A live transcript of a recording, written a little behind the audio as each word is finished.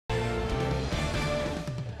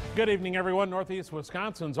Good evening, everyone. Northeast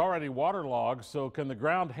Wisconsin's already waterlogged, so can the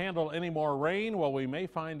ground handle any more rain? Well, we may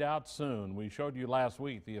find out soon. We showed you last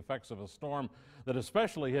week the effects of a storm that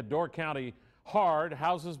especially hit Door County hard.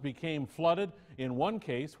 Houses became flooded. In one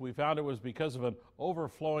case, we found it was because of an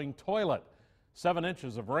overflowing toilet. 7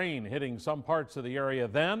 inches of rain hitting some parts of the area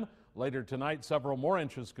then. Later tonight, several more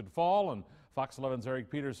inches could fall, and Fox 11's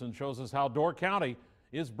Eric Peterson shows us how Door County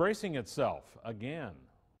is bracing itself again.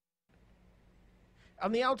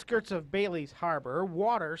 On the outskirts of Bailey's Harbor,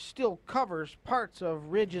 water still covers parts of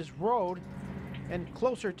Ridges Road, and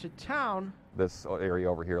closer to town, this area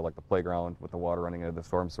over here, like the playground with the water running into the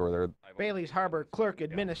storm sewer there. Bailey's Harbor Clerk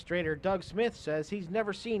Administrator Doug Smith says he's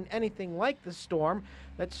never seen anything like the storm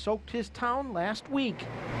that soaked his town last week.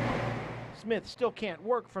 Smith still can't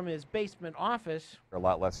work from his basement office. A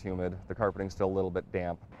lot less humid. The carpeting's still a little bit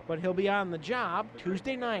damp. But he'll be on the job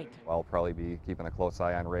Tuesday night. I'll probably be keeping a close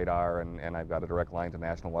eye on radar, and I've got a direct line to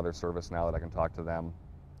National Weather Service now that I can talk to them.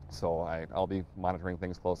 So I'll be monitoring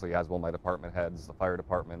things closely, as will my department heads, the fire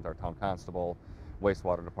department, our town constable,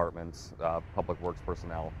 wastewater departments, public works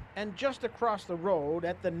personnel. And just across the road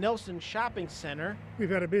at the Nelson Shopping Center, we've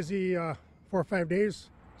had a busy 4 or 5 days.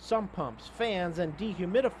 Some pumps, fans, and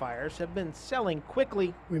dehumidifiers have been selling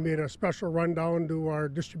quickly. We made a special run down to our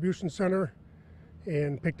distribution center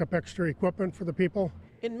and picked up extra equipment for the people.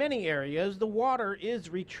 In many areas, the water is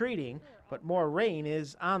retreating, but more rain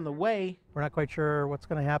is on the way. We're not quite sure what's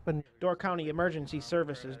going to happen. Door County Emergency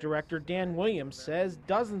Services Director Dan Williams says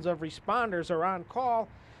dozens of responders are on call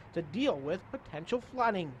to deal with potential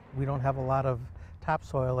flooding. We don't have a lot of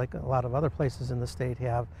topsoil like a lot of other places in the state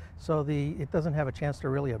have, so it doesn't have a chance to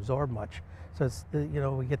really absorb much. So it's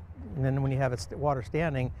and then when you have water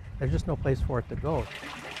standing, there's just no place for it to go.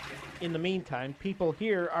 In the meantime, people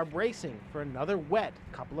here are bracing for another wet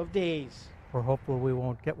couple of days. We're hopeful we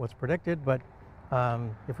won't get what's predicted, but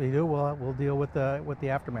if we do, we'll deal with the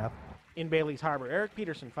aftermath. In Bailey's Harbor, Eric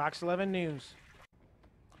Peterson, Fox 11 News.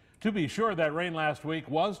 To be sure, that rain last week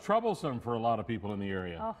was troublesome for a lot of people in the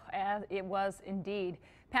area. Oh, it was indeed.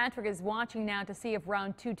 Patrick is watching now to see if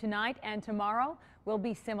round 2 tonight and tomorrow will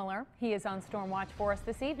be similar. He is on storm watch for us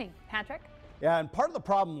this evening. Patrick? Yeah, and part of the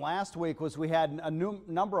problem last week was we had a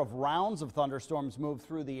number of rounds of thunderstorms move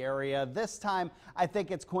through the area. This time, I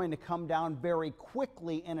think it's going to come down very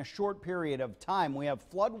quickly in a short period of time. We have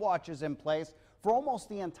flood watches in place for almost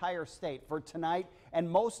the entire state for tonight and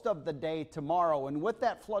most of the day tomorrow. And with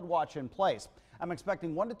that flood watch in place, I'm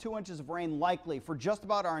expecting 1 to 2 inches of rain likely for just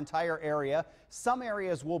about our entire area. Some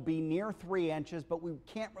areas will be near 3 inches, but we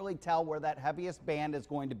can't really tell where that heaviest band is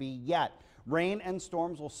going to be yet. Rain and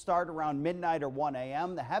storms will start around midnight or 1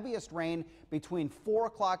 a.m. The heaviest rain between 4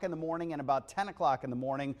 o'clock in the morning and about 10 o'clock in the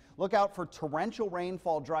morning. Look out for torrential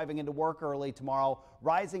rainfall driving into work early tomorrow,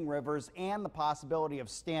 rising rivers, and the possibility of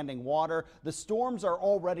standing water. The storms are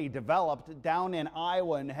already developed down in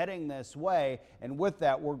Iowa and heading this way, and with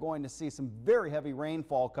that, we're going to see some very heavy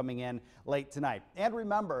rainfall coming in late tonight. And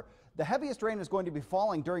remember, the heaviest rain is going to be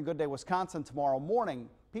falling during Good Day Wisconsin tomorrow morning.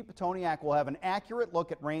 Pete Petoniak will have an accurate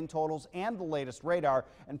look at rain totals and the latest radar,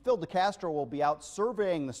 and Phil DeCastro will be out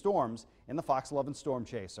surveying the storms in the Fox 11 Storm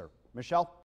Chaser. Michelle?